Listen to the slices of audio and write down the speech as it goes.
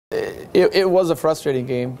It was a frustrating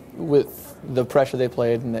game with the pressure they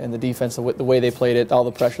played and the defense, the way they played it, all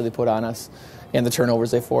the pressure they put on us, and the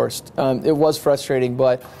turnovers they forced. It was frustrating,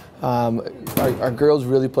 but our girls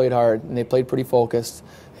really played hard, and they played pretty focused,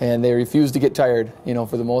 and they refused to get tired,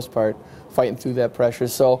 for the most part, fighting through that pressure.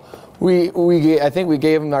 So I think we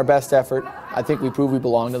gave them our best effort. I think we proved we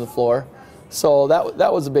belonged on the floor. So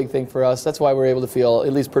that was a big thing for us. That's why we're able to feel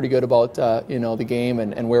at least pretty good about the game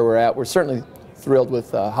and where we're at. We're certainly thrilled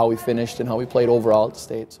with how we finished and how we played overall at the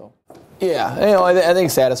state. So, yeah, I think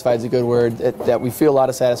satisfied is a good word. That we feel a lot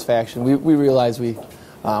of satisfaction. We realize we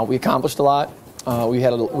accomplished a lot. We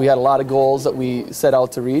had a lot of goals that we set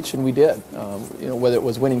out to reach, and we did. Whether it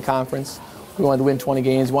was winning conference, we wanted to win 20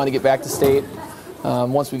 games. We wanted to get back to state.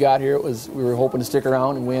 Once we got here, we were hoping to stick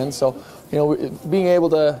around and win. So, being able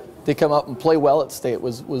to come up and play well at state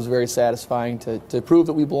was very satisfying to prove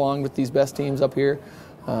that we belong with these best teams up here.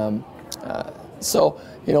 So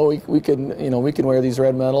we can wear these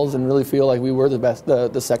red medals and really feel like we were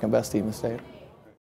the second best team in the state.